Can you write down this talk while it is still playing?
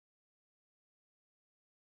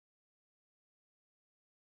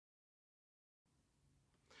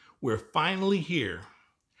We're finally here.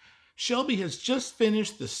 Shelby has just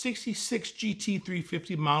finished the 66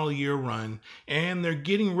 GT350 model year run, and they're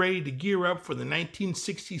getting ready to gear up for the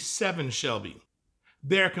 1967 Shelby.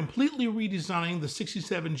 They're completely redesigning the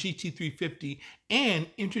 67 GT350 and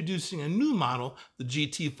introducing a new model, the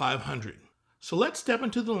GT500. So let's step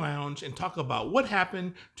into the lounge and talk about what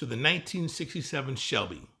happened to the 1967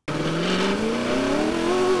 Shelby.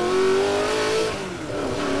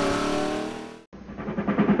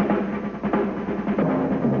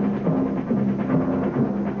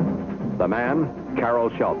 The man,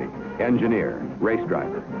 Carroll Shelby, engineer, race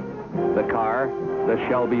driver. The car, the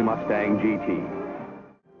Shelby Mustang GT.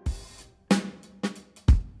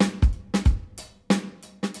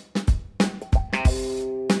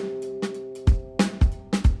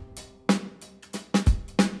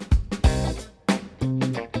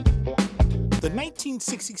 The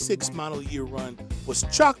 1966 model year run was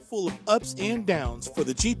chock full of ups and downs for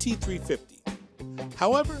the GT350.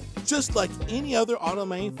 However, just like any other auto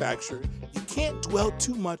manufacturer, you can't dwell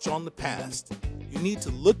too much on the past. You need to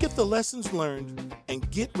look at the lessons learned and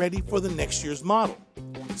get ready for the next year's model.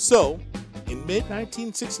 So, in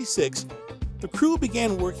mid-1966, the crew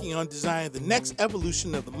began working on designing the next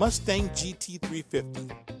evolution of the Mustang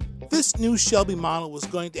GT350. This new Shelby model was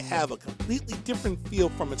going to have a completely different feel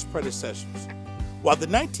from its predecessors. While the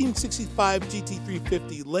 1965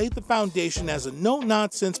 GT350 laid the foundation as a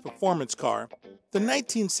no-nonsense performance car, the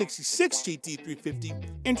 1966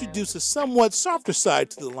 GT350 introduced a somewhat softer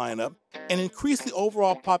side to the lineup and increased the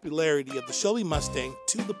overall popularity of the Shelby Mustang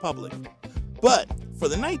to the public. But for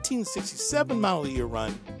the 1967 model year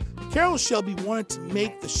run, Carroll Shelby wanted to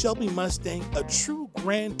make the Shelby Mustang a true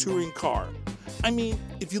grand touring car. I mean,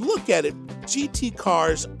 if you look at it, GT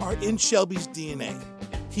cars are in Shelby's DNA.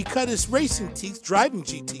 He cut his racing teeth driving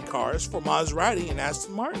GT cars for Maserati and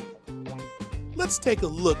Aston Martin. Let's take a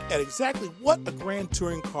look at exactly what a Grand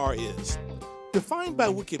Touring car is. Defined by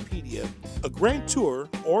Wikipedia, a Grand Tour,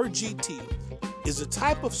 or GT, is a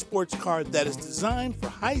type of sports car that is designed for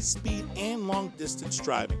high speed and long distance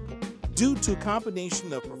driving, due to a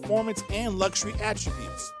combination of performance and luxury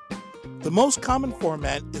attributes. The most common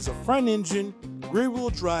format is a front engine, rear wheel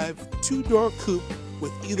drive, two-door coupe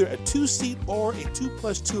with either a two-seat or a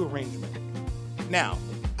 2+2 arrangement. Now,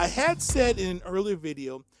 I had said in an earlier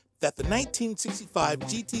video that the 1965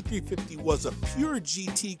 GT350 was a pure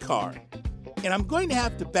GT car, and I'm going to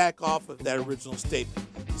have to back off of that original statement,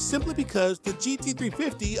 simply because the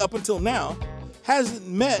GT350 up until now hasn't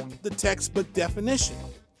met the textbook definition.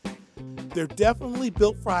 They're definitely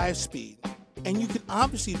built for high speed, and you can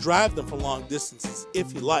obviously drive them for long distances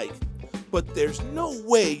if you like, but there's no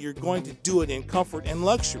way you're going to do it in comfort and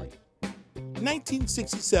luxury.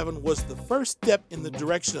 1967 was the first step in the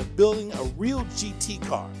direction of building a real GT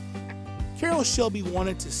car. Carroll Shelby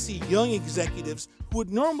wanted to see young executives who would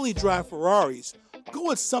normally drive Ferraris go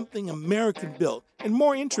with something American-built and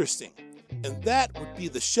more interesting, and that would be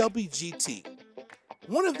the Shelby GT.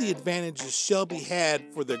 One of the advantages Shelby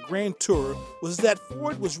had for their Grand Tour was that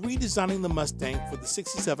Ford was redesigning the Mustang for the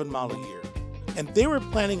 67 model year, and they were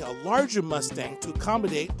planning a larger Mustang to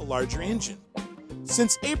accommodate a larger engine.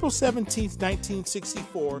 Since April 17,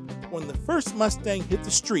 1964, when the first Mustang hit the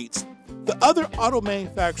streets, the other auto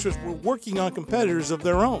manufacturers were working on competitors of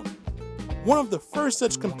their own. One of the first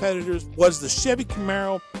such competitors was the Chevy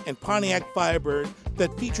Camaro and Pontiac Firebird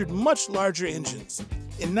that featured much larger engines.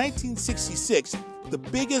 In 1966, the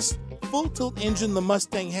biggest full-tilt engine the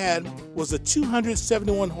Mustang had was a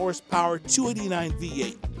 271 horsepower 289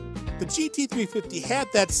 V8. The GT350 had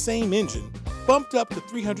that same engine, bumped up to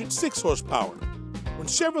 306 horsepower. When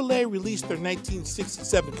Chevrolet released their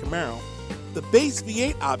 1967 Camaro, the base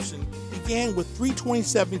V8 option began with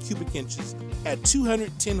 327 cubic inches at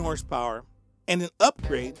 210 horsepower and an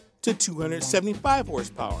upgrade to 275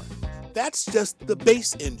 horsepower. That's just the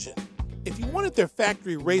base engine. If you wanted their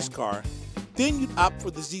factory race car, then you'd opt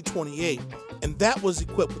for the Z28, and that was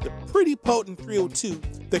equipped with a pretty potent 302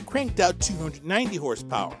 that cranked out 290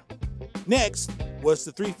 horsepower. Next was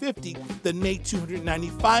the 350 that made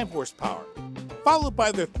 295 horsepower, followed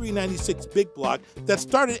by their 396 big block that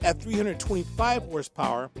started at 325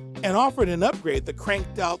 horsepower and offered an upgrade that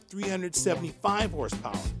cranked out 375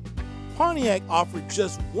 horsepower. Pontiac offered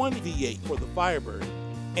just one V8 for the Firebird,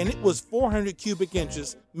 and it was 400 cubic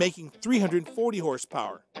inches, making 340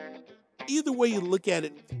 horsepower. Either way you look at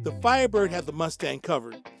it, the Firebird had the Mustang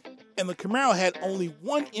covered, and the Camaro had only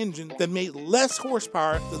one engine that made less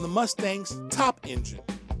horsepower than the Mustang's top engine.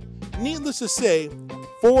 Needless to say,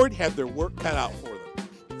 Ford had their work cut out for them.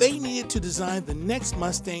 they needed to design the next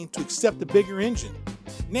Mustang to accept a bigger engine,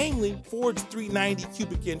 namely Ford's 390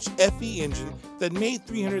 cubic inch FE engine that made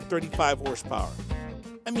 335 horsepower.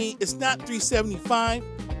 I mean, it's not 375,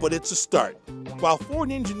 but it's a start. While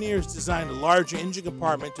Ford engineers designed a larger engine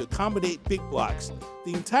compartment to accommodate big blocks,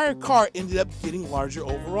 the entire car ended up getting larger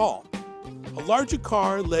overall. A larger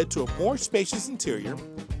car led to a more spacious interior,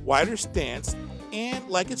 wider stance, and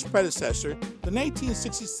like its predecessor, the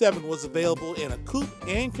 1967 was available in a coupe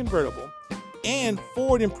and convertible, and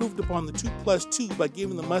Ford improved upon the 2+2 by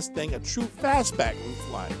giving the Mustang a true fastback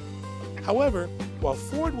roofline. However, while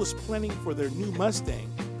Ford was planning for their new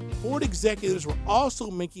Mustang, Ford executives were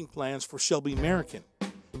also making plans for Shelby American.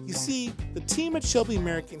 You see, the team at Shelby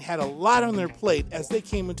American had a lot on their plate as they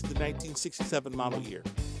came into the 1967 model year.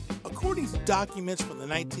 According to documents from the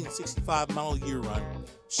 1965 model year run,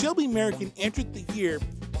 Shelby American entered the year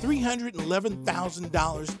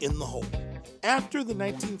 $311,000 in the hole. After the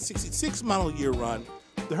 1966 model year run,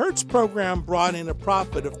 the Hertz program brought in a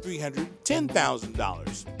profit of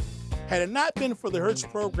 $310,000. Had it not been for the Hertz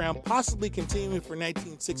program possibly continuing for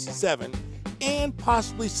 1967 and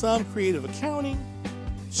possibly some creative accounting,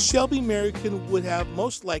 Shelby American would have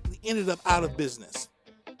most likely ended up out of business.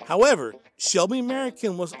 However, Shelby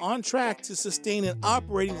American was on track to sustain an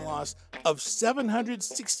operating loss of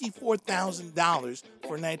 $764,000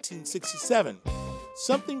 for 1967,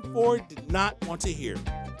 something Ford did not want to hear.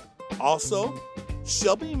 Also,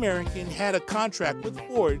 Shelby American had a contract with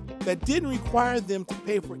Ford that didn't require them to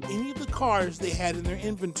pay for any of the cars they had in their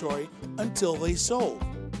inventory until they sold.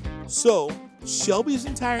 So, Shelby's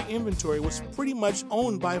entire inventory was pretty much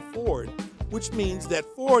owned by Ford, which means that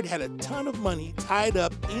Ford had a ton of money tied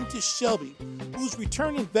up into Shelby, whose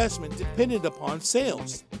return investment depended upon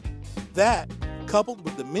sales. That, coupled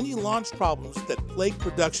with the many launch problems that plagued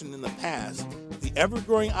production in the past, the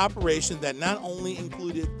ever-growing operation that not only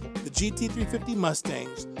included the GT350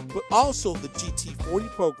 Mustangs, but also the GT40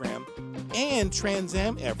 program and Trans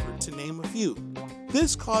Am effort, to name a few.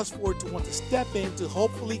 This caused Ford to want to step in to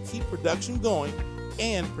hopefully keep production going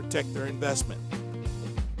and protect their investment.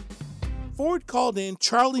 Ford called in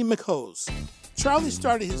charliemchose. Charlie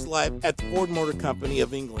started his life at the Ford Motor Company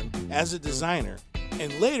of England as a designer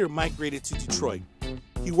and later migrated to Detroit.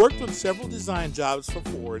 He worked on several design jobs for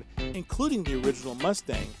Ford, including the original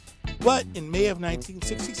Mustang, but in May of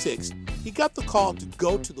 1966, he got the call to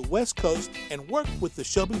go to the West Coast and work with the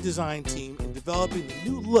Shelby design team in developing the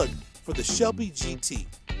new look for the Shelby GT.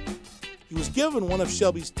 He was given one of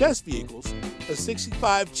Shelby's test vehicles, a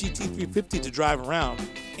 65 GT350, to drive around,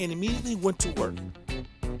 and immediately went to work.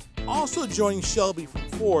 Also joining Shelby from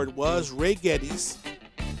Ford was Ray Geddes,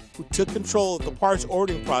 who took control of the parts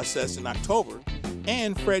ordering process in October,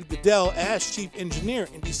 and Fred Goodell as chief engineer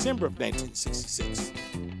in December of 1966.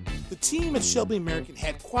 The team at Shelby American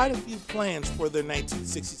had quite a few plans for their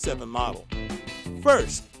 1967 model.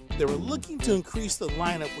 First, they were looking to increase the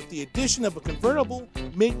lineup with the addition of a convertible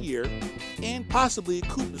mid-year and possibly a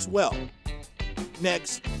coupe as well.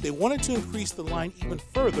 Next, they wanted to increase the line even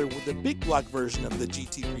further with a big block version of the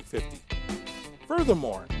GT350.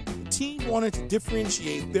 Furthermore, the team wanted to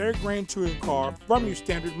differentiate their Grand Touring car from your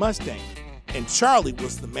standard Mustang, and Charlie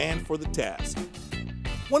was the man for the task.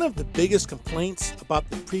 One of the biggest complaints about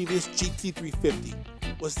the previous GT350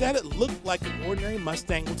 was that it looked like an ordinary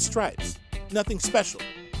Mustang with stripes, nothing special.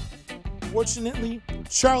 Fortunately,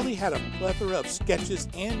 Charlie had a plethora of sketches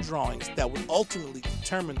and drawings that would ultimately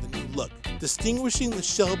determine the new look, distinguishing the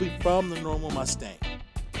Shelby from the normal Mustang.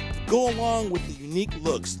 To go along with the unique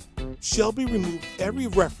looks, Shelby removed every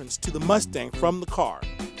reference to the Mustang from the car,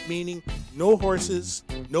 meaning no horses,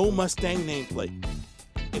 no Mustang nameplate.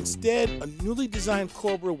 Instead, a newly designed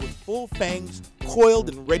Cobra with full fangs, coiled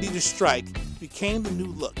and ready to strike, became the new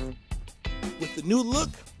look. With the new look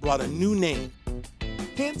brought a new name.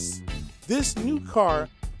 Hence, this new car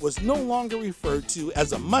was no longer referred to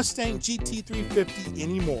as a Mustang GT350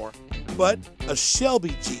 anymore, but a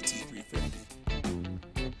Shelby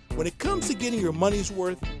GT350. When it comes to getting your money's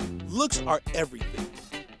worth, looks are everything.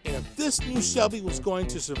 And if this new Shelby was going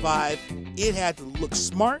to survive, it had to look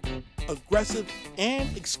smart, aggressive,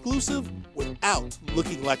 and exclusive without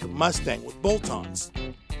looking like a Mustang with bolt-ons.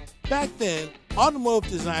 Back then, automotive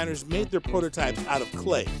designers made their prototypes out of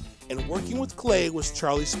clay, and working with clay was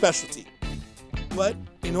Charlie's specialty. But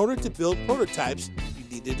in order to build prototypes, you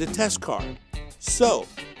needed a test car. So,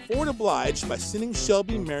 Ford obliged by sending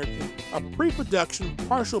Shelby American a pre-production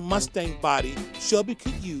partial Mustang body Shelby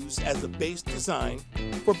could use as a base design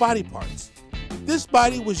for body parts. This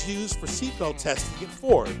body was used for seatbelt testing at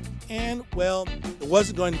Ford, and, well, it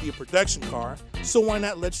wasn't going to be a production car, so why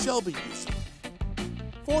not let Shelby use it?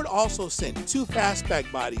 Ford also sent 2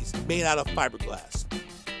 fastback bodies made out of fiberglass.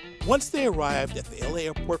 Once they arrived at the LA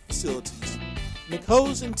airport facilities,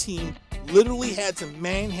 McHose and team literally had to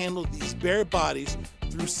manhandle these bare bodies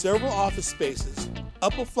through several office spaces,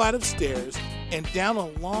 up a flight of stairs, and down a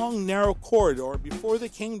long, narrow corridor before they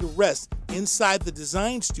came to rest inside the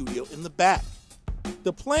design studio in the back.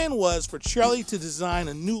 The plan was for Charlie to design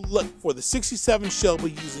a new look for the '67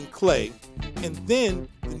 Shelby using clay, and then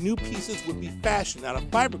the new pieces would be fashioned out of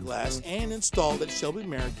fiberglass and installed at Shelby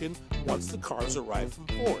American once the cars arrived from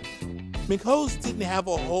Ford. McHose didn't have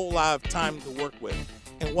a whole lot of time to work with,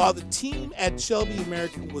 and while the team at Shelby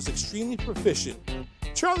American was extremely proficient,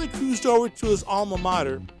 Charlie cruised over to his alma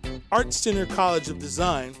mater, Art Center College of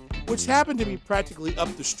Design, which happened to be practically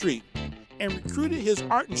up the street, and recruited his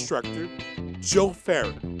art instructor, Joe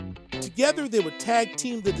Farrer. Together, they would tag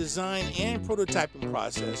team the design and prototyping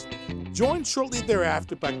process. Joined shortly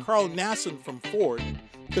thereafter by Carl Nassau from Ford,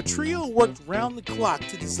 the trio worked round the clock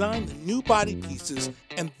to design the new body pieces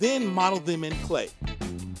and then model them in clay.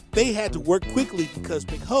 They had to work quickly because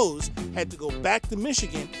McHose had to go back to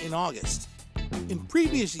Michigan in August. In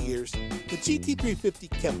previous years, the GT350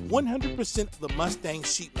 kept 100% of the Mustang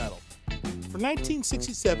sheet metal. For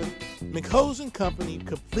 1967, McHose and company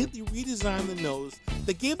completely redesigned the nose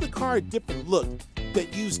that gave the car a different look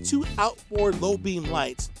that used 2 outboard low-beam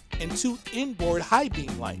lights and 2 inboard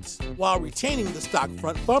high-beam lights, while retaining the stock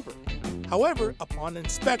front bumper. However, upon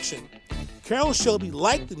inspection, Carroll Shelby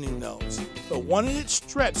liked the new nose, but wanted it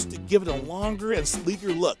stretched to give it a longer and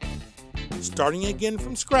sleeker look. Starting again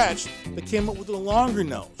from scratch, they came up with a longer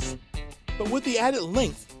nose. But with the added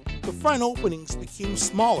length, the front openings became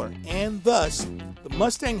smaller, and thus, the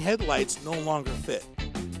Mustang headlights no longer fit.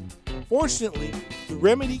 Fortunately, the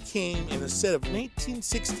remedy came in a set of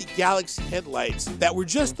 1960 Galaxy headlights that were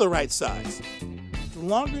just the right size. The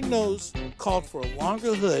longer nose called for a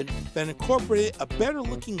longer hood that incorporated a better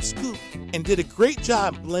looking scoop and did a great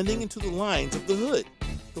job blending into the lines of the hood.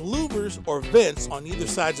 The louvers or vents on either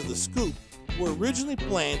sides of the scoop were originally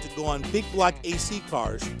planned to go on big block AC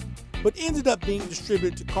cars, but ended up being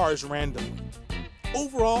distributed to cars randomly.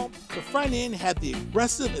 Overall, the front end had the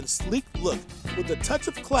aggressive and sleek look with a touch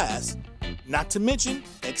of class, not to mention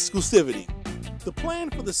exclusivity. The plan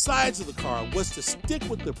for the sides of the car was to stick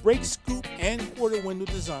with the brake scoop and quarter window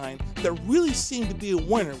design that really seemed to be a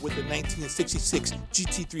winner with the 1966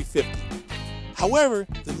 GT350. However,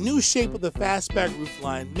 the new shape of the fastback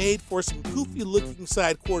roofline made for some goofy looking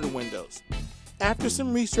side quarter windows. After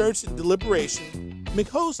some research and deliberation,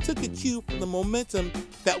 McHose took a cue from the momentum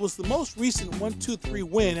that was the most recent 1-2-3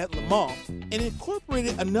 win at Le Mans and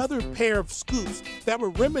incorporated another pair of scoops that were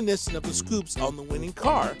reminiscent of the scoops on the winning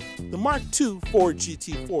car, the Mark II Ford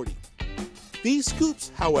GT40. These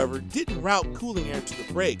scoops, however, didn't route cooling air to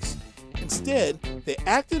the brakes. Instead, they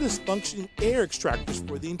acted as functioning air extractors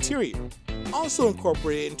for the interior. Also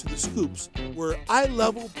incorporated into the scoops were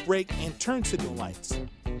eye-level brake and turn signal lights.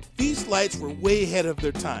 These lights were way ahead of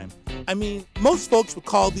their time. I mean, most folks would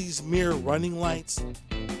call these mere running lights,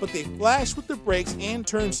 but they flash with the brakes and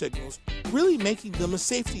turn signals, really making them a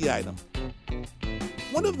safety item.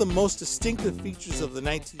 One of the most distinctive features of the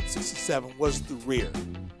 1967 was the rear.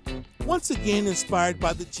 Once again inspired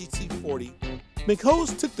by the GT40,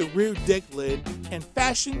 McHose took the rear deck lid and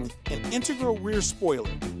fashioned an integral rear spoiler.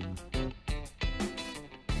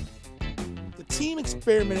 The team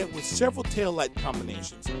experimented with several taillight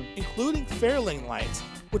combinations, including Fairlane lights,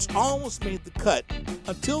 which almost made the cut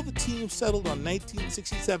until the team settled on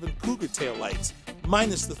 1967 Cougar taillights,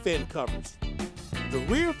 minus the fin covers. The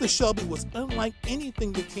rear of the Shelby was unlike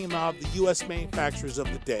anything that came out of the U.S. manufacturers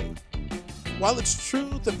of the day. While it's true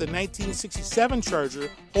that the 1967 Charger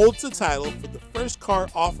holds the title for the first car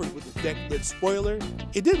offered with a deck lid spoiler,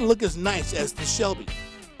 it didn't look as nice as the Shelby.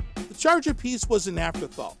 The Charger piece was an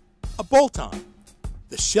afterthought, a bolt-on.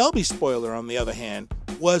 The Shelby spoiler, on the other hand,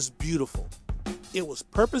 was beautiful. It was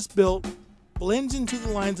purpose-built, blends into the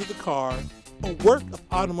lines of the car, a work of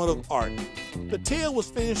automotive art. The tail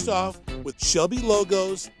was finished off with Shelby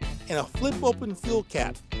logos and a flip-open fuel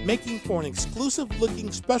cap, making for an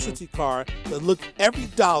exclusive-looking specialty car that looked every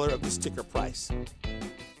dollar of the sticker price.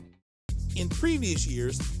 In previous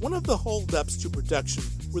years, one of the holdups to production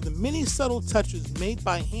were the many subtle touches made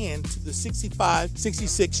by hand to the 65,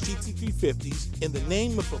 66 GT350s in the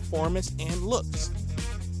name of performance and looks.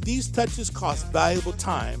 These touches cost valuable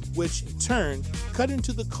time, which in turn cut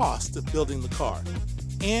into the cost of building the car.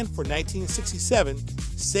 And for 1967,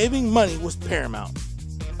 saving money was paramount.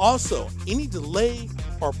 Also, any delay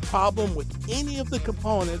or problem with any of the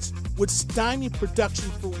components would stymie production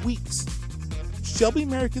for weeks. Shelby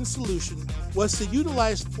American's solution was to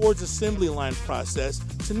utilize Ford's assembly line process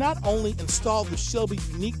to not only install the Shelby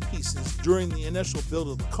unique pieces during the initial build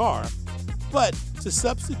of the car, but to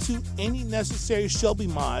substitute any necessary Shelby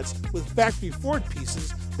mods with factory Ford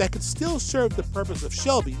pieces that could still serve the purpose of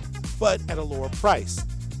Shelby, but at a lower price.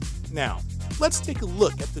 Now, let's take a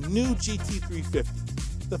look at the new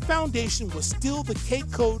GT350. The foundation was still the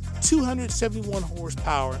K-Code 271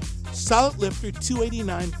 horsepower, solid lifter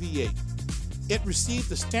 289 V8. It received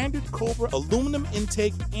the standard Cobra aluminum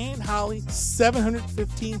intake and Holley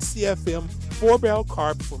 715 CFM 4-barrel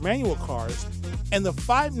carb for manual cars and the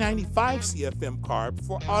 595 CFM carb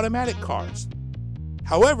for automatic cars.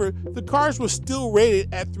 However, the cars were still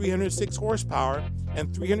rated at 306 horsepower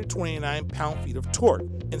and 329 pound-feet of torque,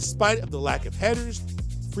 in spite of the lack of headers,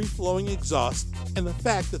 free-flowing exhaust, and the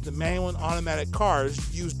fact that the manual and automatic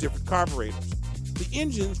cars used different carburetors. The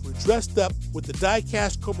engines were dressed up with the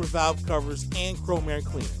die-cast Cobra valve covers and chrome air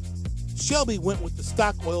cleaner. Shelby went with the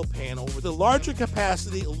stock oil pan over the larger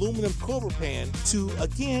capacity aluminum Cobra pan to,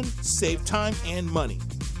 again, save time and money.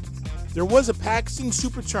 There was a Paxton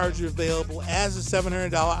supercharger available as a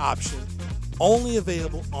 $700 option, only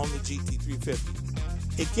available on the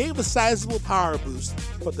GT350. It gave a sizable power boost,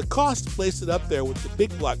 but the cost placed it up there with the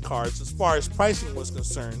big block cars as far as pricing was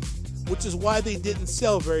concerned, which is why they didn't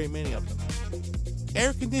sell very many of them.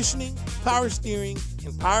 Air conditioning, power steering,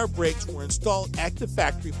 and power brakes were installed at the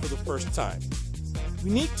factory for the first time.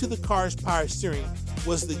 Unique to the car's power steering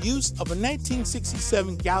was the use of a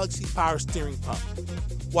 1967 Galaxy power steering pump.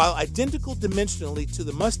 While identical dimensionally to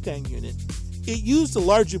the Mustang unit, it used a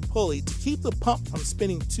larger pulley to keep the pump from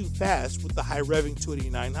spinning too fast with the high-revving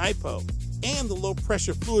 289 hypo, and the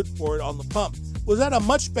low-pressure fluid port on the pump was at a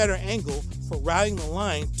much better angle for routing the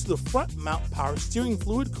line to the front-mount power steering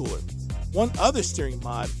fluid cooler. One other steering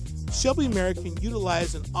mod, Shelby American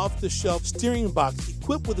utilized an off-the-shelf steering box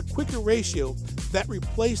equipped with a quicker ratio that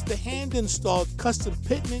replaced the hand-installed custom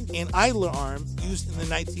pitman and idler arm used in the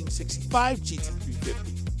 1965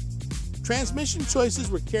 GT350. Transmission choices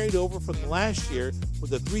were carried over from the last year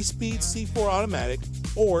with a 3-speed C4 automatic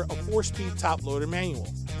or a 4-speed top-loader manual.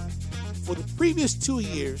 For the previous 2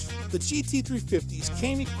 years, the GT350s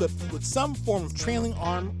came equipped with some form of trailing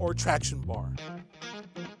arm or traction bar.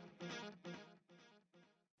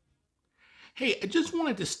 Hey, I just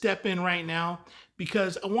wanted to step in right now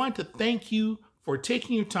because I wanted to thank you for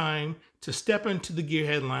taking your time to step into the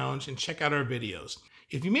Gearhead Lounge and check out our videos.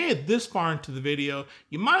 If you made it this far into the video,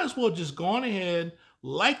 you might as well just go on ahead,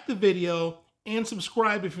 like the video, and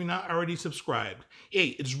subscribe if you're not already subscribed. Hey,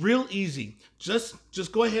 it's real easy. Just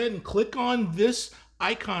go ahead and click on this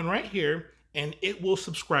icon right here and it will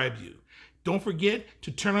subscribe you. Don't forget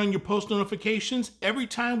to turn on your post notifications every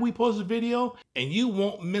time we post a video and you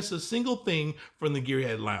won't miss a single thing from the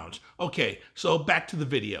Gearhead Lounge. Okay, so back to the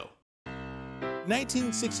video.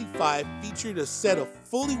 1965 featured a set of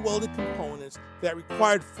fully welded components that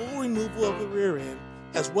required full removal of the rear end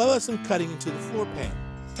as well as some cutting into the floor pan.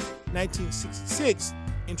 1966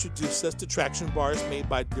 introduced us to traction bars made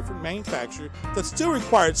by different manufacturers that still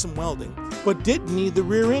required some welding but didn't need the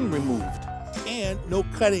rear end removed, and no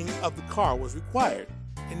cutting of the car was required.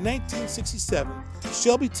 In 1967,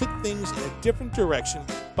 Shelby took things in a different direction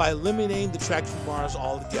by eliminating the traction bars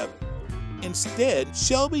altogether. Instead,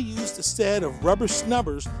 Shelby used a set of rubber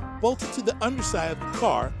snubbers bolted to the underside of the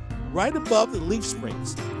car right above the leaf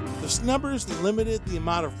springs. The snubbers limited the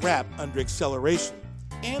amount of wrap under acceleration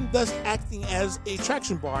and thus acting as a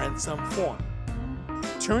traction bar in some form.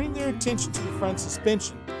 Turning their attention to the front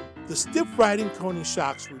suspension, the stiff riding Coney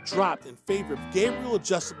shocks were dropped in favor of Gabriel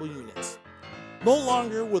adjustable units. No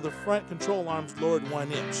longer were the front control arms lowered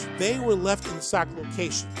 1 inch. They were left in the stock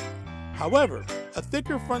location. However, a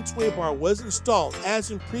thicker front sway bar was installed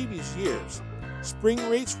as in previous years. Spring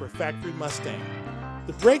rates were factory Mustang.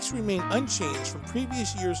 The brakes remained unchanged from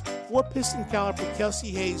previous year's 4-piston caliper Kelsey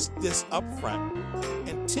Hayes disc up front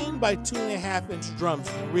and 10 by 2.5 inch drums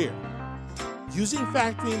in the rear. Using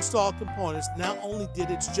factory installed components not only did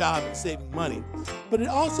its job in saving money, but it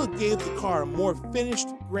also gave the car a more finished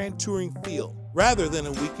Grand Touring feel rather than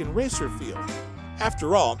a weekend racer feel.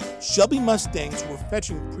 After all, Shelby Mustangs were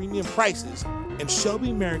fetching premium prices, and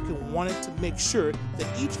Shelby American wanted to make sure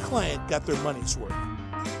that each client got their money's worth.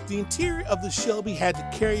 The interior of the Shelby had to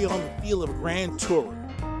carry on the feel of a Grand Tourer.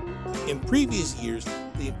 In previous years,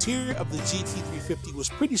 the interior of the GT350 was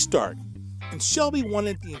pretty stark, and Shelby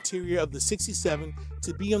wanted the interior of the 67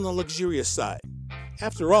 to be on the luxurious side.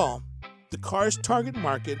 After all, the car's target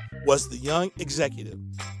market was the young executive,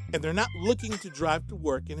 and they're not looking to drive to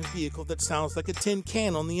work in a vehicle that sounds like a tin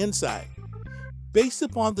can on the inside. Based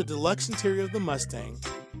upon the deluxe interior of the Mustang,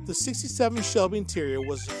 The 67 Shelby interior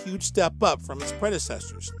was a huge step up from its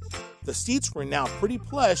predecessors. The seats were now pretty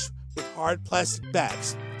plush with hard plastic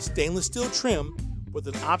backs, stainless steel trim with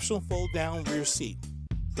an optional fold-down rear seat.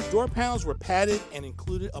 The door panels were padded and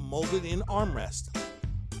included a molded-in armrest.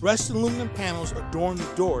 Brushed aluminum panels adorned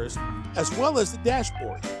the doors as well as the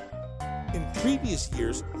dashboard. In previous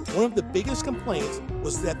years, one of the biggest complaints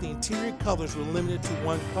was that the interior colors were limited to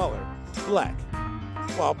one color, black.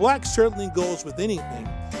 While black certainly goes with anything,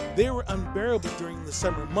 they were unbearable during the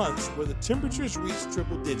summer months where the temperatures reached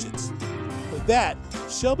triple digits. For that,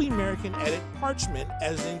 Shelby American added parchment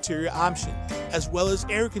as an interior option, as well as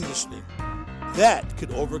air conditioning. That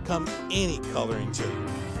could overcome any color interior.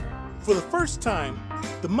 For the first time,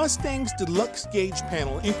 the Mustang's deluxe gauge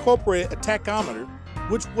panel incorporated a tachometer,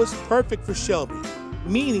 which was perfect for Shelby,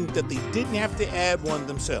 meaning that they didn't have to add one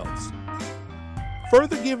themselves,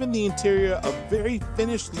 further giving the interior a very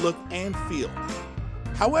finished look and feel.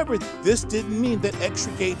 However, this didn't mean that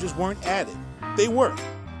extra gauges weren't added. They were.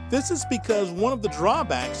 This is because one of the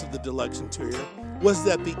drawbacks of the deluxe interior was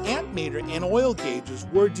that the amp meter and oil gauges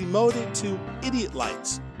were demoted to idiot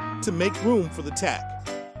lights to make room for the tach.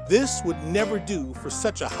 This would never do for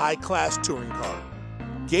such a high-class touring car.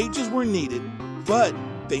 Gauges were needed, but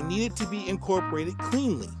they needed to be incorporated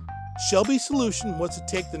cleanly. Shelby's solution was to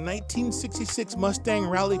take the 1966 Mustang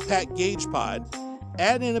Rally Pack gauge pod,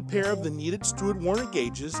 add in a pair of the needed Stewart-Warner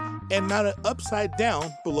gauges, and mount it upside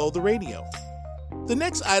down below the radio. The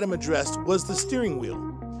next item addressed was the steering wheel.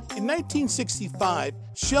 In 1965,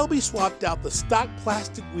 Shelby swapped out the stock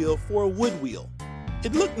plastic wheel for a wood wheel.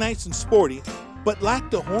 It looked nice and sporty, but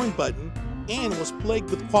lacked a horn button and was plagued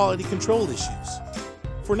with quality control issues.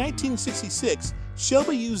 For 1966,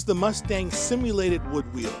 Shelby used the Mustang simulated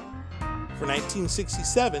wood wheel. For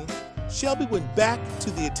 1967, Shelby went back to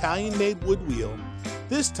the Italian-made wood wheel,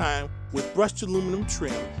 this time with brushed aluminum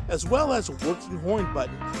trim as well as a working horn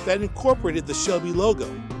button that incorporated the Shelby logo.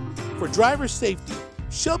 For driver safety,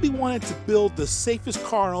 Shelby wanted to build the safest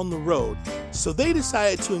car on the road, so they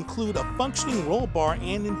decided to include a functioning roll bar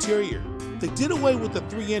and interior. They did away with the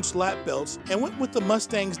 3-inch lap belts and went with the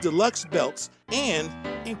Mustang's deluxe belts and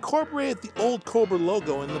incorporated the old Cobra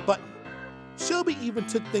logo in the button. Shelby even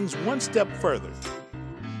took things one step further.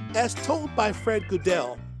 As told by Fred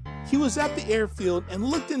Goodell, he was at the airfield and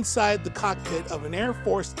looked inside the cockpit of an Air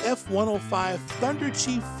Force F-105 Thunder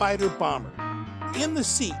Chief fighter bomber. In the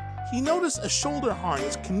seat, he noticed a shoulder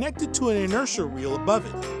harness connected to an inertia reel above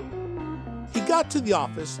it. He got to the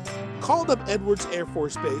office, called up Edwards Air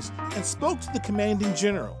Force Base, and spoke to the commanding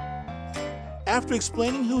general. After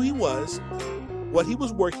explaining who he was, what he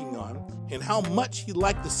was working on, and how much he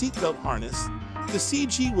liked the seatbelt harness, the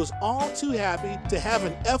CG was all too happy to have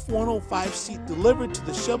an F-105 seat delivered to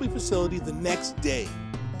the Shelby facility the next day.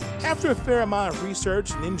 After a fair amount of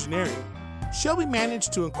research and engineering, Shelby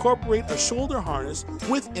managed to incorporate a shoulder harness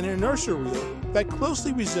with an inertia reel that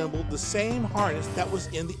closely resembled the same harness that was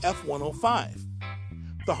in the F-105.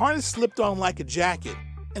 The harness slipped on like a jacket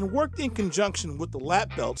and worked in conjunction with the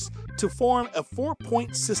lap belts to form a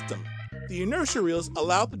 4-point system. The inertia reels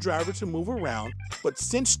allowed the driver to move around, but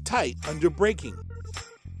cinched tight under braking.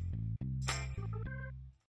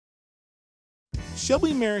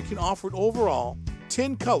 Shelby American offered overall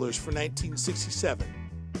 10 colors for 1967,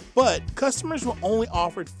 but customers were only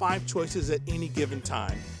offered 5 choices at any given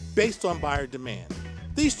time, based on buyer demand.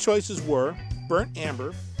 These choices were Burnt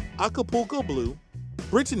Amber, Acapulco Blue,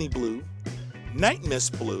 Brittany Blue, Night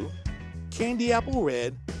Mist Blue, Candy Apple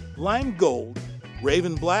Red, Lime Gold,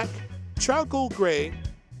 Raven Black, Charcoal Gray,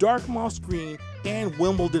 Dark Moss Green, and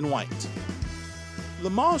Wimbledon White.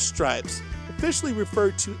 Le Mans stripes, officially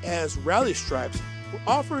referred to as rally stripes, were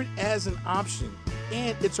offered as an option,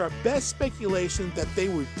 and it's our best speculation that they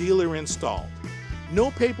were dealer installed.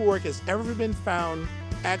 No paperwork has ever been found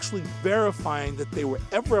actually verifying that they were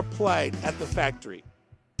ever applied at the factory.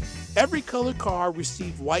 Every colored car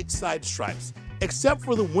received white side stripes, except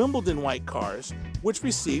for the Wimbledon White cars, which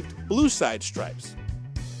received blue side stripes.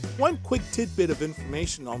 One quick tidbit of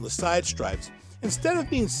information on the side stripes: instead of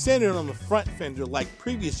being centered on the front fender like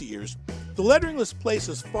previous years, the lettering was placed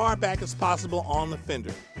as far back as possible on the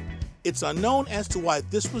fender. It's unknown as to why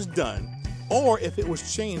this was done, or if it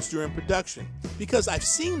was changed during production, because I've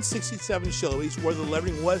seen 67 Shelbys where the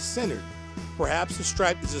lettering was centered. Perhaps the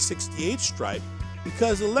stripe is a 68 stripe,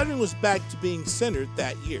 because the lettering was back to being centered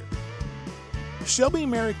that year. Shelby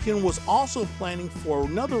American was also planning for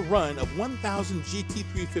another run of 1,000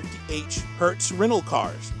 GT350H Hertz rental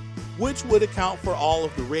cars, which would account for all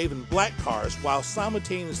of the Raven Black cars while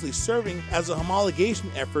simultaneously serving as a homologation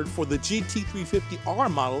effort for the GT350R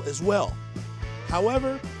model as well.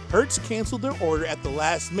 However, Hertz canceled their order at the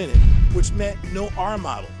last minute, which meant no R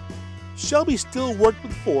model. Shelby still worked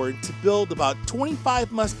with Ford to build about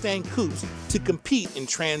 25 Mustang coupes to compete in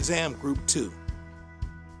Trans Am Group 2.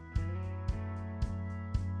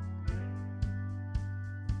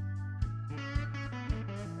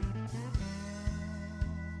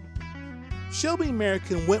 Shelby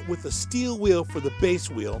American went with a steel wheel for the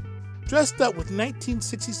base wheel, dressed up with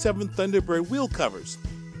 1967 Thunderbird wheel covers.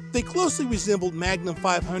 They closely resembled Magnum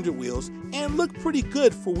 500 wheels and looked pretty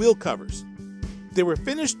good for wheel covers. They were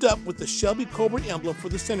finished up with the Shelby Cobra emblem for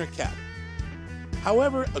the center cap.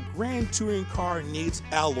 However, a Grand Touring car needs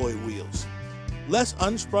alloy wheels, less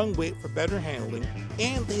unsprung weight for better handling,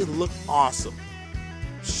 and they look awesome.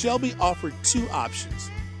 Shelby offered two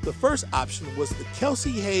options. The first option was the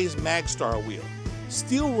Kelsey Hayes Magstar wheel,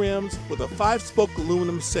 steel rims with a 5-spoke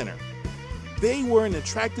aluminum center. They were an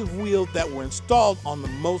attractive wheel that were installed on the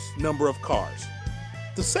most number of cars.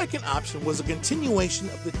 The second option was a continuation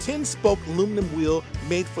of the 10-spoke aluminum wheel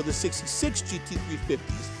made for the 66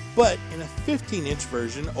 GT350s, but in a 15-inch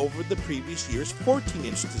version over the previous year's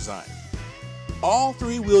 14-inch design. All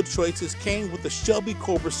three wheel choices came with the Shelby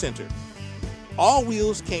Cobra center. All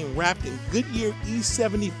wheels came wrapped in Goodyear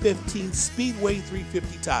E7015 Speedway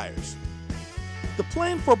 350 tires. The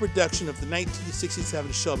plan for production of the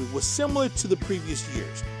 1967 Shelby was similar to the previous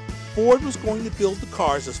years. Ford was going to build the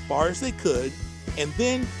cars as far as they could and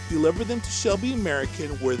then deliver them to Shelby American,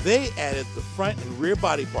 where they added the front and rear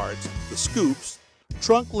body parts, the scoops,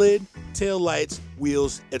 trunk lid, tail lights,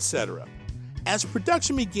 wheels, etc. As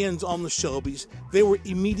production begins on the Shelbys, they were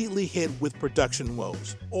immediately hit with production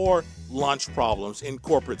woes, or launch problems in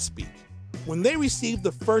corporate speak. When they received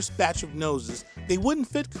the first batch of noses, they wouldn't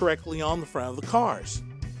fit correctly on the front of the cars.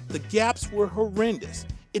 The gaps were horrendous.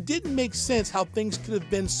 It didn't make sense how things could have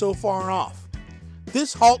been so far off.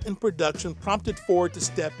 This halt in production prompted Ford to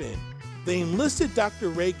step in. They enlisted Dr.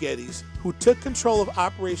 Ray Geddes, who took control of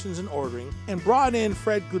operations and ordering, and brought in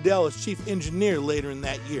Fred Goodell as chief engineer later in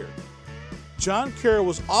that year. John Carroll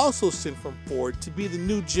was also sent from Ford to be the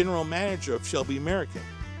new general manager of Shelby American.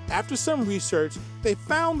 After some research, they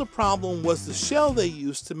found the problem was the shell they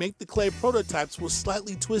used to make the clay prototypes was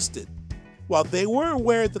slightly twisted. While they were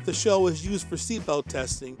aware that the shell was used for seatbelt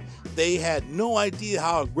testing, they had no idea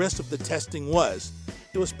how aggressive the testing was.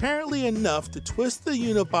 It was apparently enough to twist the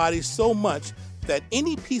unibody so much that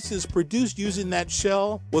any pieces produced using that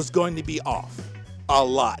shell was going to be off. A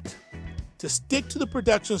lot. To stick to the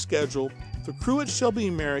production schedule, the crew at Shelby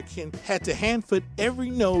American had to hand-fit every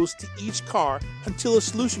nose to each car until a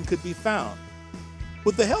solution could be found.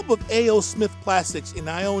 With the help of A.O. Smith Plastics in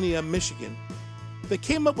Ionia, Michigan, they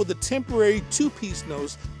came up with a temporary two-piece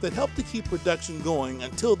nose that helped to keep production going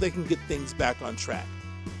until they can get things back on track.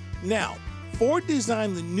 Now, Ford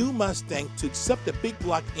designed the new Mustang to accept a big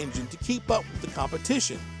block engine to keep up with the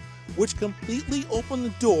competition, which completely opened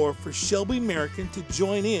the door for Shelby American to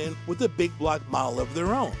join in with a big block model of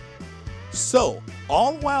their own. So,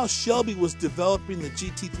 all while Shelby was developing the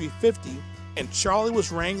GT350 and Charlie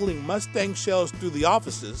was wrangling Mustang shells through the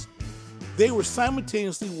offices, they were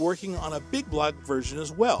simultaneously working on a big block version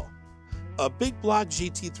as well, a big block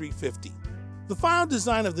GT350. The final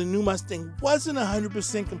design of the new Mustang wasn't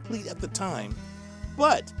 100% complete at the time,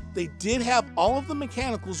 but they did have all of the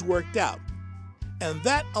mechanicals worked out, and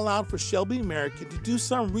that allowed for Shelby American to do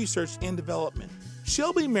some research and development.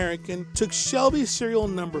 Shelby American took Shelby serial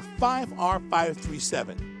number 5R537,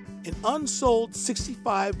 an unsold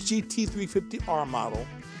 65 GT350R model,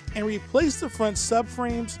 and replaced the front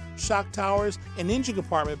subframes, shock towers, and engine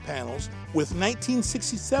compartment panels with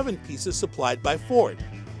 1967 pieces supplied by Ford.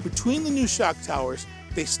 Between the new shock towers,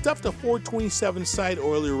 they stuffed a 427 side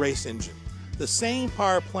oiler race engine, the same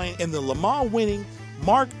power plant in the Le Mans winning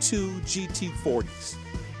Mark II GT40s.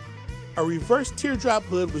 A reverse teardrop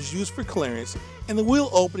hood was used for clearance, and the wheel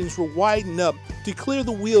openings were widened up to clear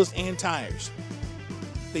the wheels and tires.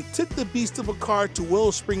 They took the beast of a car to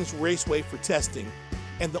Willow Springs Raceway for testing,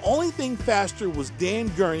 and the only thing faster was Dan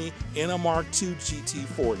Gurney in a Mark II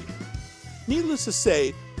GT40. Needless to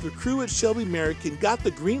say, the crew at Shelby American got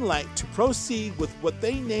the green light to proceed with what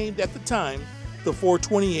they named at the time the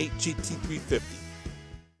 428 GT350.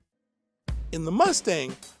 In the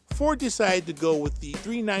Mustang, Ford decided to go with the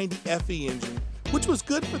 390 FE engine, which was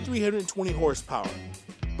good for 320 horsepower.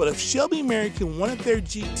 But if Shelby American wanted their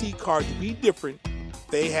GT car to be different,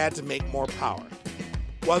 they had to make more power.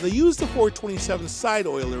 While they used the 427 side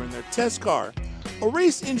oiler in their test car, a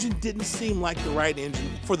race engine didn't seem like the right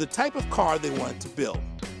engine for the type of car they wanted to build.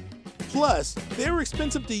 Plus, they were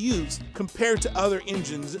expensive to use compared to other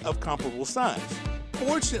engines of comparable size.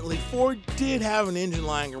 Fortunately, Ford did have an engine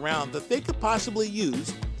lying around that they could possibly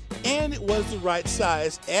use, and it was the right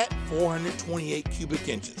size at 428 cubic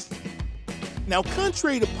inches. Now,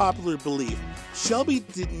 contrary to popular belief, Shelby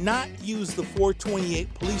did not use the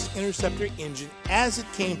 428 Police Interceptor engine as it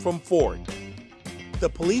came from Ford. The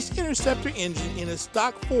Police Interceptor engine in its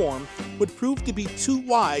stock form would prove to be too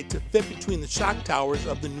wide to fit between the shock towers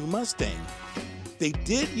of the new Mustang. They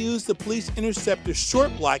did use the Police Interceptor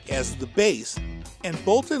short block as the base and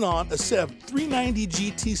bolted on a set of 390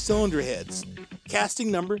 GT cylinder heads, casting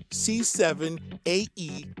number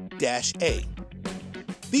C7AE-A.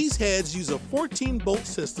 These heads use a 14-bolt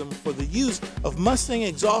system for the use of Mustang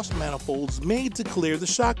exhaust manifolds made to clear the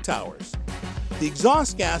shock towers. The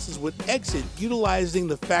exhaust gases would exit utilizing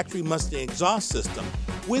the factory Mustang exhaust system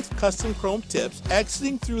with custom chrome tips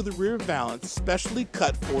exiting through the rear valance specially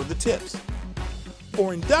cut for the tips.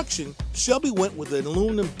 For induction, Shelby went with an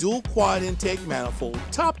aluminum dual quad intake manifold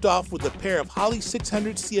topped off with a pair of Holley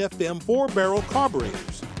 600 CFM 4-barrel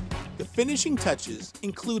carburetors. The finishing touches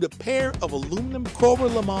include a pair of aluminum Cobra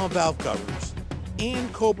Le Mans valve covers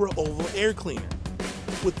and Cobra Oval air cleaner.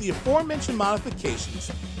 With the aforementioned modifications,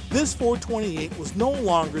 this 428 was no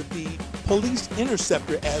longer the Police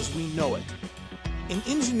Interceptor as we know it. In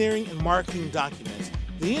engineering and marketing documents,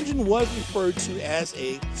 the engine was referred to as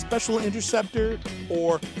a Special Interceptor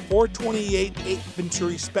or 428 8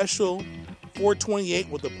 Venturi Special, 428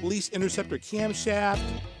 with a Police Interceptor camshaft,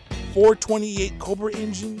 428 Cobra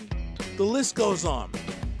engine. The list goes on.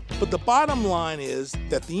 But the bottom line is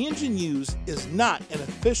that the engine used is not an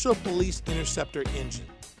official Police Interceptor engine.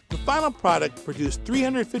 The final product produced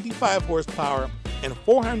 355 horsepower and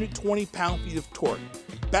 420 pound-feet of torque,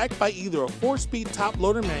 backed by either a 4-speed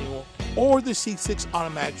top-loader manual or the C6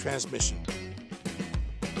 automatic transmission.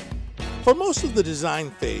 For most of the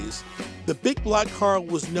design phase, the big block car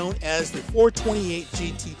was known as the 428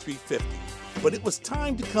 GT350, but it was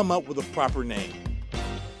time to come up with a proper name.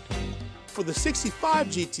 For the 65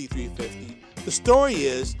 GT350, the story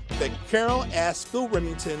is that Carroll asked Phil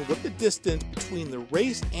Remington what the distance between the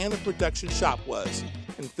race and the production shop was,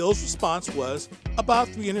 and Phil's response was about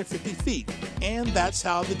 350 feet, and that's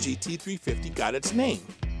how the GT350 got its name.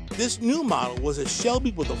 This new model was a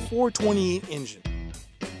Shelby with a 428 engine.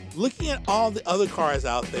 Looking at all the other cars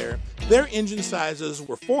out there, their engine sizes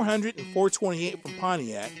were 400 and 428 from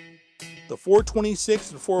Pontiac, the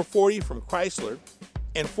 426 and 440 from Chrysler,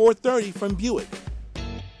 and 430 from Buick.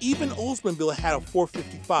 Even Oldsmobile had a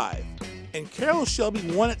 455, and Carroll Shelby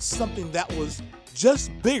wanted something that was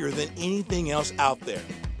just bigger than anything else out there.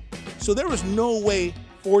 So there was no way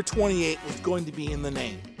 428 was going to be in the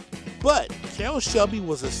name. But Carroll Shelby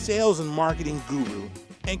was a sales and marketing guru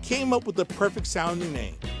and came up with the perfect sounding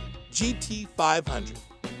name, GT500.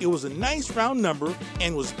 It was a nice round number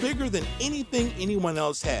and was bigger than anything anyone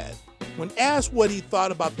else had. When asked what he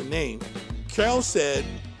thought about the name, Carroll said,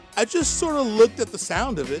 "I just sort of looked at the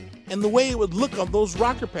sound of it and the way it would look on those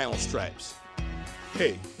rocker panel stripes."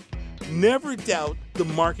 Hey, never doubt the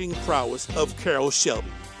marketing prowess of Carroll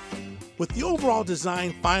Shelby. With the overall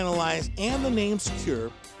design finalized and the name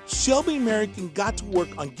secure, Shelby American got to work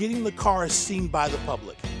on getting the car seen by the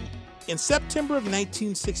public. In September of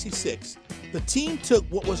 1966, the team took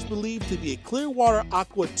what was believed to be a Clearwater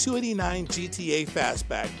Aqua 289 GTA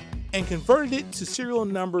Fastback and converted it to serial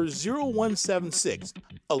number 0176,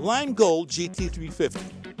 a lime gold GT350.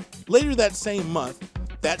 Later that same month,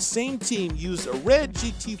 that same team used a red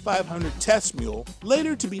GT500 test mule,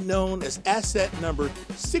 later to be known as asset number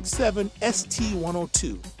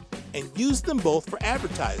 67ST102, and used them both for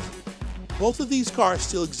advertising. Both of these cars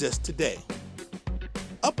still exist today.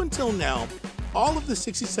 Up until now, all of the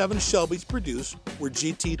 67 Shelbys produced were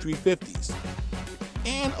GT350s,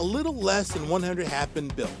 and a little less than 100 have been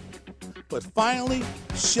built. But finally,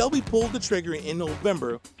 Shelby pulled the trigger in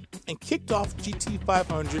November and kicked off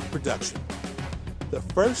GT500 production. The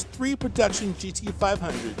first 3 production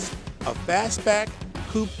GT500s, a fastback,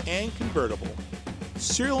 coupe, and convertible,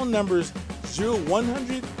 serial numbers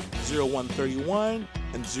 0100, 0131,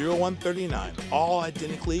 and 0139, all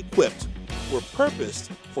identically equipped, were purposed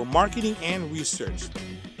for marketing and research.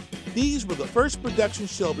 These were the first production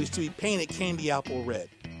Shelbys to be painted candy apple red.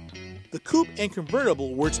 The coupe and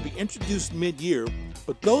convertible were to be introduced mid-year,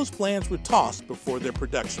 but those plans were tossed before their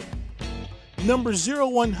production. Number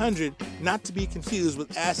 0100, not to be confused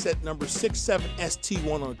with asset number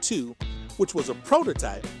 67ST102, which was a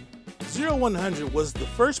prototype. 0100 was the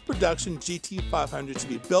first production GT500 to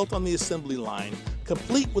be built on the assembly line,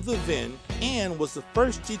 complete with a VIN, and was the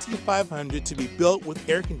first GT500 to be built with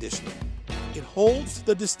air conditioning. It holds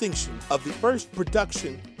the distinction of the first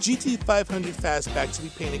production GT500 fastback to be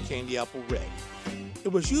painted candy apple red.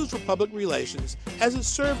 It was used for public relations as it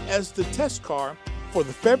served as the test car for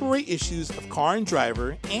the February issues of Car and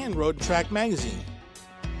Driver and Road and Track magazine.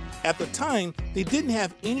 At the time, they didn't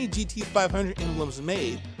have any GT500 emblems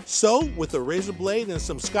made, so with a razor blade and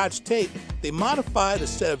some Scotch tape, they modified a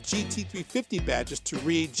set of GT350 badges to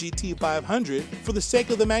read GT500 for the sake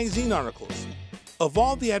of the magazine articles. Of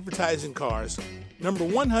all the advertising cars, number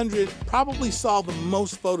 100 probably saw the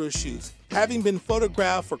most photo shoots, having been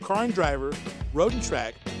photographed for Car and Driver, Road and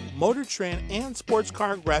Track, Motor Trend, and Sports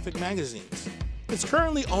Car graphic magazines. It's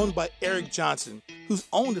currently owned by Eric Johnson, who's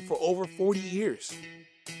owned it for over 40 years.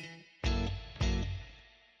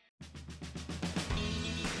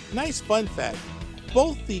 Nice fun fact,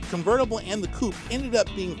 both the convertible and the coupe ended up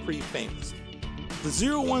being pretty famous.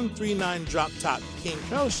 The 0139 drop top became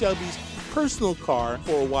Carroll Shelby's personal car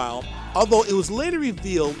for a while, although it was later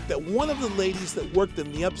revealed that one of the ladies that worked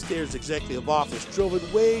in the upstairs executive office drove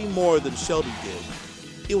it way more than Shelby did.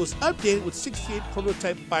 It was updated with 68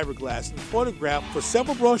 prototype fiberglass and photographed for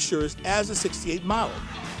several brochures as a 68 model.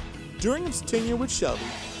 During its tenure with Shelby,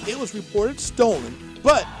 it was reported stolen,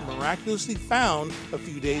 but miraculously found a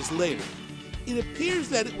few days later. It appears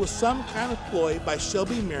that it was some kind of ploy by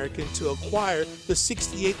Shelby American to acquire the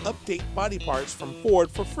 68 update body parts from Ford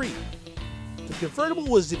for free. The convertible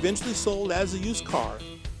was eventually sold as a used car,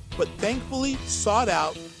 but thankfully sought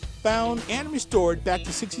out, found, and restored back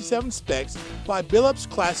to 67 specs by Billups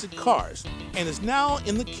Classic Cars, and is now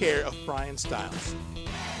in the care of Brian Stiles.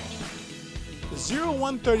 The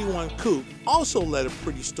 0131 Coupe also led a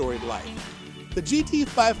pretty storied life. The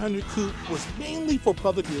GT500 Coupe was mainly for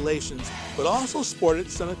public relations, but also sported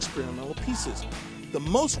some experimental pieces. The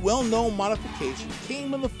most well-known modification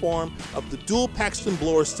came in the form of the dual Paxton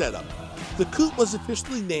blower setup. The coupe was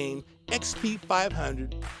officially named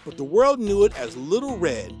XP500, but the world knew it as Little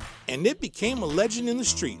Red, and it became a legend in the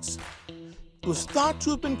streets. It was thought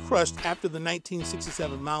to have been crushed after the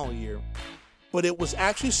 1967 model year, but it was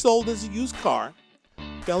actually sold as a used car,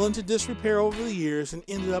 fell into disrepair over the years, and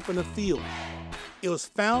ended up in a field. It was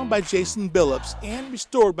found by Jason Billups and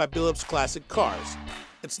restored by Billups Classic Cars.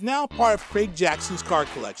 It's now part of Craig Jackson's car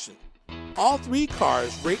collection. All three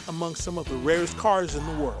cars rate among some of the rarest cars in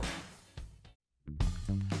the world.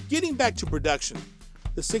 Getting back to production,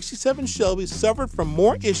 the 67 Shelby suffered from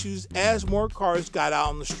more issues as more cars got out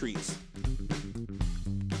on the streets.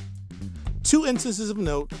 Two instances of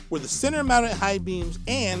note were the center-mounted high beams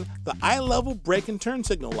and the eye-level brake and turn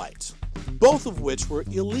signal lights, both of which were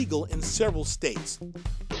illegal in several states.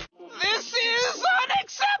 This is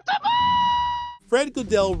unacceptable! Fred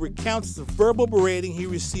Goodell recounts the verbal berating he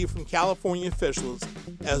received from California officials,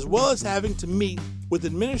 as well as having to meet with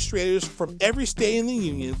administrators from every state in the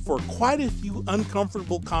union for quite a few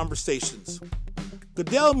uncomfortable conversations.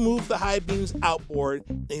 Goodell moved the high beams outboard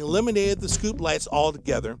and eliminated the scoop lights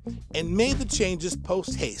altogether and made the changes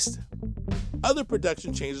post-haste. Other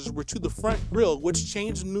production changes were to the front grille, which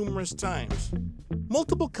changed numerous times.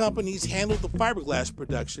 Multiple companies handled the fiberglass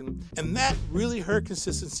production, and that really hurt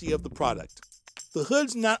consistency of the product. The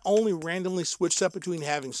hoods not only randomly switched up between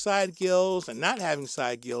having side gills and not having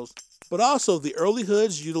side gills, but also the early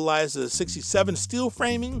hoods utilized the 67 steel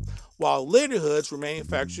framing, while later hoods were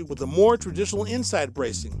manufactured with a more traditional inside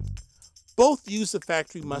bracing. Both used the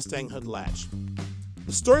factory Mustang hood latch.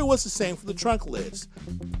 The story was the same for the trunk lids.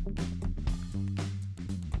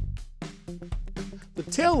 The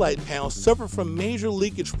taillight panel suffered from major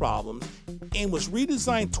leakage problems and was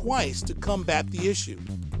redesigned twice to combat the issue.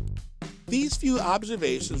 These few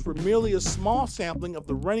observations were merely a small sampling of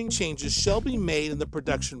the running changes Shelby made in the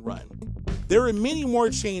production run. There were many more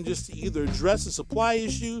changes to either address a supply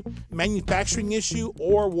issue, manufacturing issue,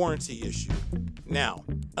 or warranty issue. Now,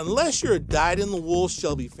 unless you're a dyed-in-the-wool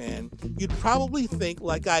Shelby fan, you'd probably think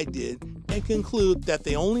like I did and conclude that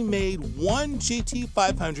they only made one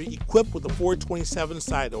GT500 equipped with a 427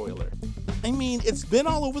 side oiler. I mean, it's been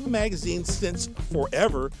all over the magazine since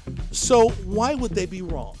forever, so why would they be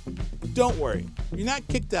wrong? Don't worry, you're not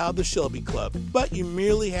kicked out of the Shelby Club, but you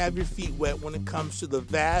merely have your feet wet when it comes to the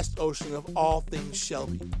vast ocean of all things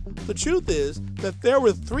Shelby. The truth is that there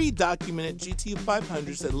were 3 documented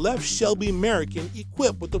GT500s that left Shelby American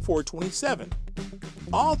equipped with the 427.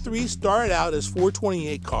 All 3 started out as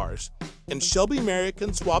 428 cars, and Shelby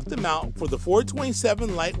American swapped them out for the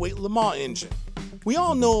 427 lightweight Le Mans engine. We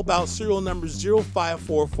all know about serial number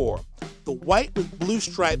 0544, the white with blue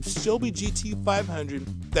stripes Shelby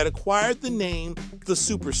GT500 that acquired the name the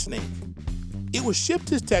Super Snake. It was shipped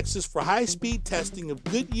to Texas for high-speed testing of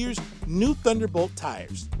Goodyear's new Thunderbolt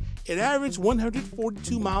tires. It averaged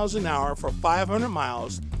 142 miles an hour for 500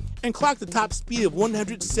 miles and clocked a top speed of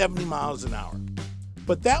 170 miles an hour.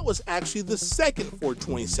 But that was actually the second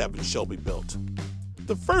 427 Shelby built.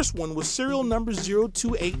 The first one was serial number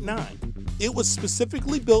 0289. It was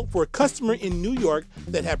specifically built for a customer in New York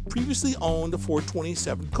that had previously owned a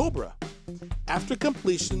 427 Cobra. After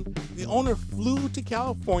completion, the owner flew to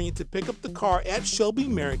California to pick up the car at Shelby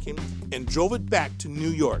American and drove it back to New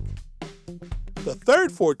York. The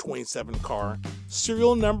third 427 car,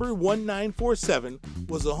 serial number 1947,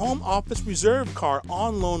 was a home office reserve car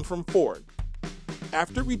on loan from Ford.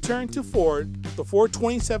 After it returned to Ford, the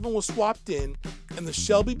 427 was swapped in and the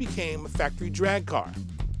Shelby became a factory drag car.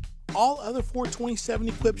 All other 427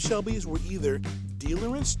 equipped Shelbys were either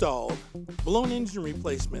dealer installed, blown engine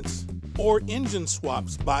replacements, or engine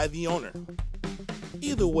swaps by the owner.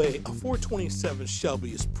 Either way, a 427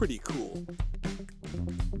 Shelby is pretty cool.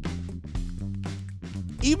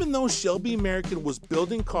 Even though Shelby American was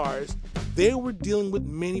building cars, they were dealing with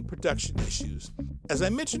many production issues. As I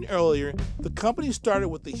mentioned earlier, the company started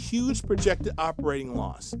with a huge projected operating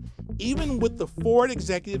loss. Even with the Ford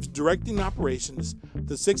executives directing operations,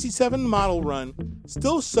 the 67 model run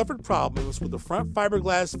still suffered problems with the front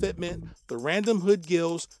fiberglass fitment, the random hood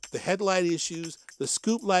gills, the headlight issues, the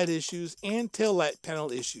scoop light issues, and taillight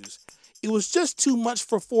panel issues. It was just too much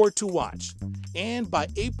for Ford to watch, and by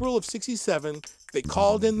April of '67, they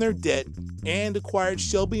called in their debt and acquired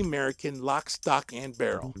Shelby American lock, stock, and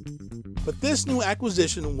barrel. But this new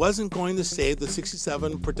acquisition wasn't going to save the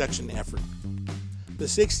 '67 production effort. The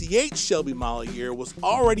 '68 Shelby model year was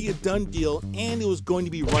already a done deal and it was going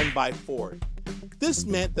to be run by Ford. This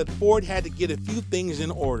meant that Ford had to get a few things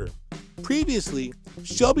in order. Previously,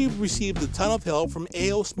 Shelby received a ton of help from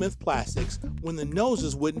A.O. Smith Plastics when the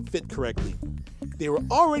noses wouldn't fit correctly. They were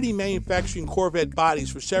already manufacturing Corvette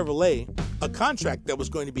bodies for Chevrolet, a contract that was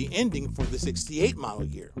going to be ending for the '68 model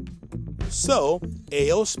year. So,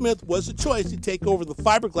 A.O. Smith was the choice to take over the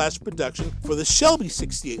fiberglass production for the Shelby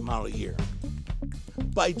 '68 model year.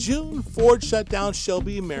 By June, Ford shut down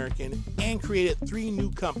Shelby American and created three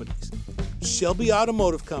new companies: Shelby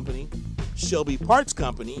Automotive Company, Shelby Parts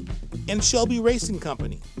Company, and Shelby Racing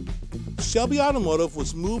Company. Shelby Automotive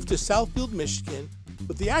was moved to Southfield, Michigan,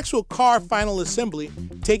 with the actual car final assembly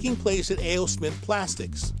taking place at A.O. Smith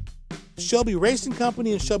Plastics. Shelby Racing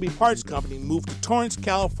Company and Shelby Parts Company moved to Torrance,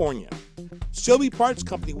 California. Shelby Parts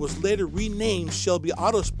Company was later renamed Shelby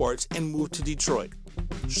Autosports and moved to Detroit.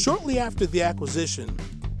 Shortly after the acquisition,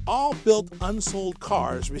 all built unsold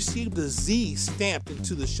cars received a Z stamped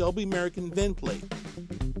into the Shelby American VIN plate.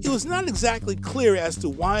 It was not exactly clear as to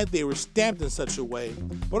why they were stamped in such a way,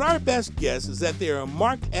 but our best guess is that they are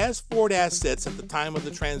marked as Ford assets at the time of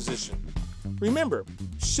the transition. Remember,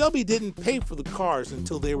 Shelby didn't pay for the cars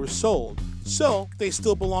until they were sold, so they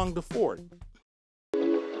still belonged to Ford.